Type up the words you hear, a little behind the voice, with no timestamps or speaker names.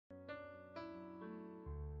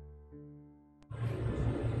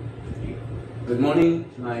Good morning,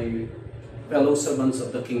 my fellow servants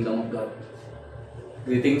of the kingdom of God.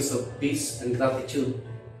 Greetings of peace and gratitude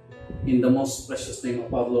in the most precious name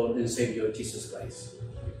of our Lord and Savior Jesus Christ.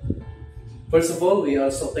 First of all, we are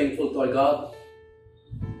so thankful to our God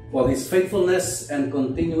for His faithfulness and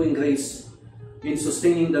continuing grace in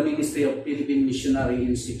sustaining the ministry of Philippine Missionary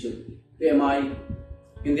Institute, PMI,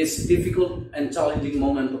 in this difficult and challenging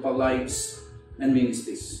moment of our lives and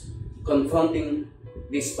ministries, confronting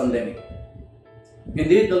this pandemic.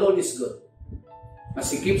 Indeed, the Lord is good,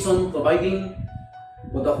 as He keeps on providing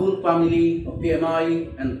for the whole family of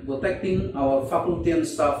PMI and protecting our faculty and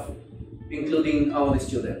staff, including our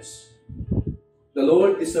students. The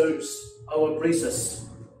Lord deserves our praises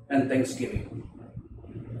and thanksgiving.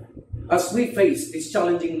 As we face this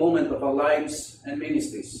challenging moment of our lives and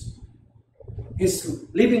ministries, His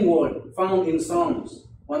living word, found in Psalms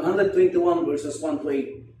 121 verses 1 to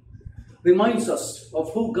 8, reminds us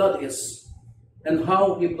of who God is and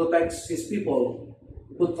how He protects His people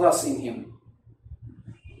who trust in Him.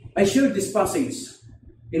 I shared this passage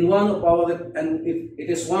in it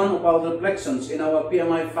is one of our reflections in our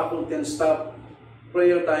PMI faculty and staff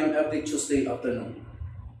prayer time every Tuesday afternoon.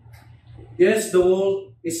 Yes, the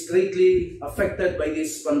world is greatly affected by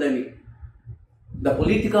this pandemic. The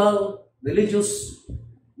political, religious,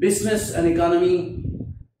 business and economy,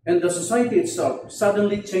 and the society itself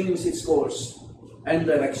suddenly changed its course and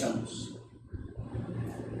directions.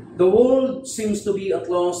 The world seems to be at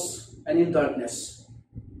loss and in darkness.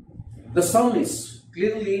 The psalmist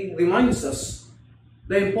clearly reminds us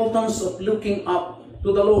the importance of looking up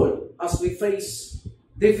to the Lord as we face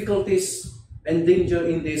difficulties and danger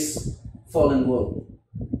in this fallen world.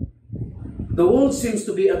 The world seems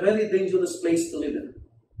to be a very dangerous place to live in.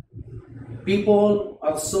 People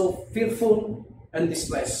are so fearful and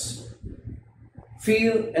distressed.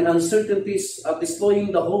 Fear and uncertainties are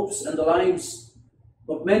destroying the hopes and the lives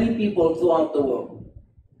of many people throughout the world.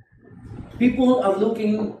 People are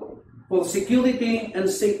looking for security and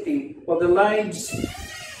safety for their lives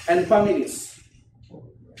and families.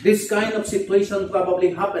 This kind of situation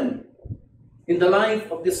probably happened in the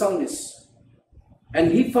life of the psalmist,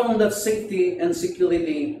 and he found that safety and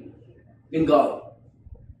security in God.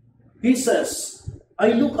 He says,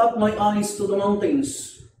 I look up my eyes to the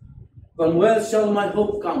mountains. From where shall my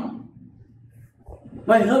hope come?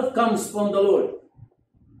 My help comes from the Lord,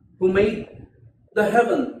 who made the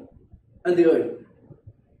heaven and the earth.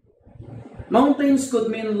 Mountains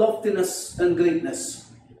could mean loftiness and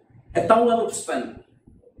greatness, a tower of strength.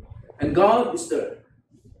 And God is there,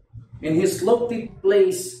 in His lofty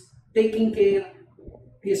place, taking care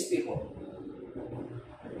of His people.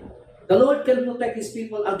 The Lord can protect His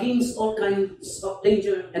people against all kinds of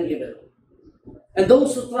danger and evil. And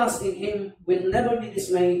those who trust in Him will never be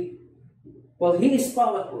dismayed, for He is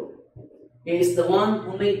powerful. He is the one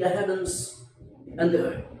who made the heavens and the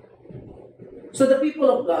earth. So the people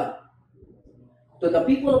of God,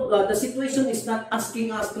 the situation is not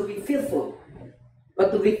asking us to be fearful, but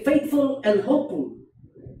to be faithful and hopeful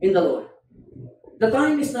in the Lord. The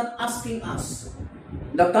time is not asking us.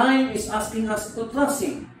 The time is asking us to trust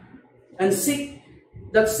Him and seek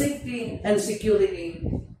that safety and security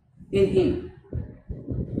in Him.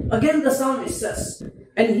 Again, the psalmist says,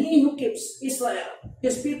 and He who keeps Israel,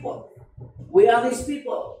 His people, we are His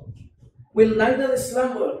people, will neither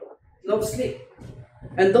slumber nor sleep,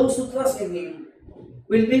 and those who trust in Him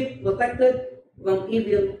will be protected from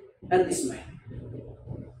evil and dismay.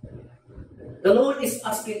 The Lord is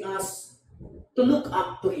asking us to look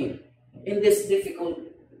up to Him in this difficult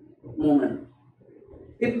moment.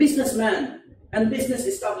 If businessmen and business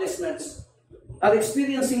establishments are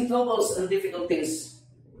experiencing troubles and difficulties,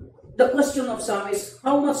 the question of some is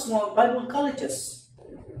how much more Bible colleges,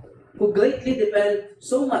 who greatly depend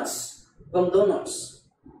so much from donors.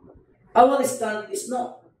 Our stand is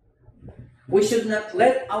no. We should not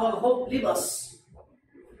let our hope leave us.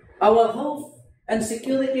 Our hope and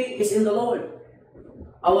security is in the Lord.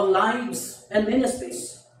 Our lives and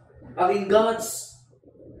ministries are in God's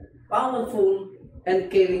powerful and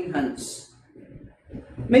caring hands.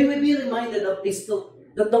 May we be reminded of this too,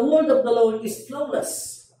 that the word of the Lord is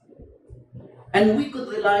flawless, and we could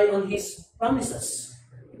rely on His promises.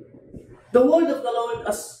 The word of the Lord,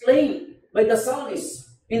 as claimed by the psalmist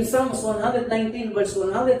in Psalms 119 verse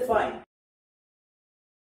 105.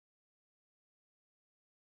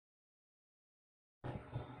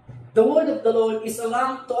 The word of the Lord is a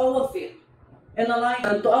lamp to our feet and a light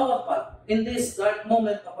unto our path in this dark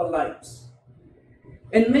moment of our lives.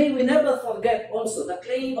 And may we never forget also the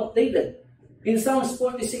claim of David in Psalms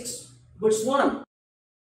 46 verse 1.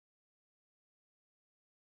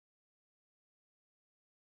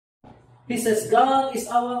 He says, God is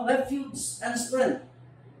our refuge and strength,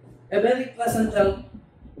 a very present help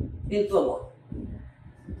in trouble.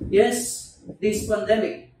 Yes, this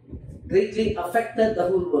pandemic greatly affected the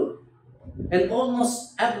whole world and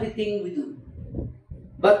almost everything we do.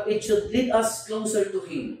 But it should lead us closer to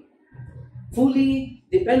Him, fully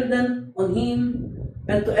dependent on Him,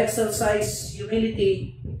 and to exercise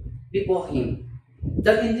humility before Him.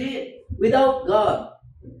 That indeed, without God,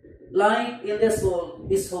 life in this world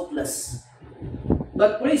is hopeless.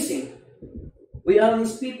 But praise Him, we are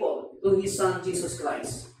His people through His Son, Jesus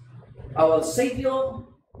Christ, our Savior,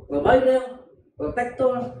 provider,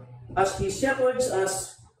 protector, as He shepherds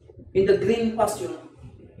us in the green pasture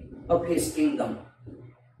of His kingdom.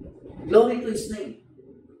 Glory to His name.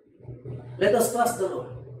 Let us trust the Lord.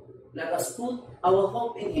 Let us put our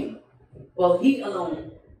hope in Him, for He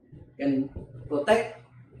alone can protect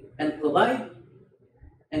and provide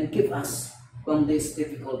and keep us from this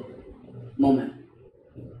difficult moment.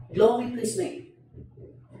 Glory to His name.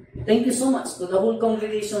 Thank you so much to the whole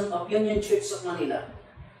congregation of Union Church of Manila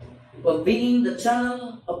for being the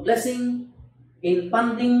channel of blessing in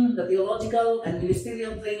funding the theological and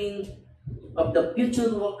ministerial training of the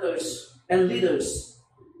future workers and leaders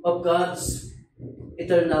of God's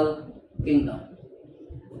eternal kingdom.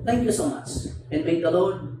 Thank you so much, and may the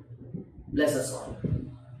Lord bless us all.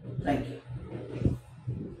 Thank you.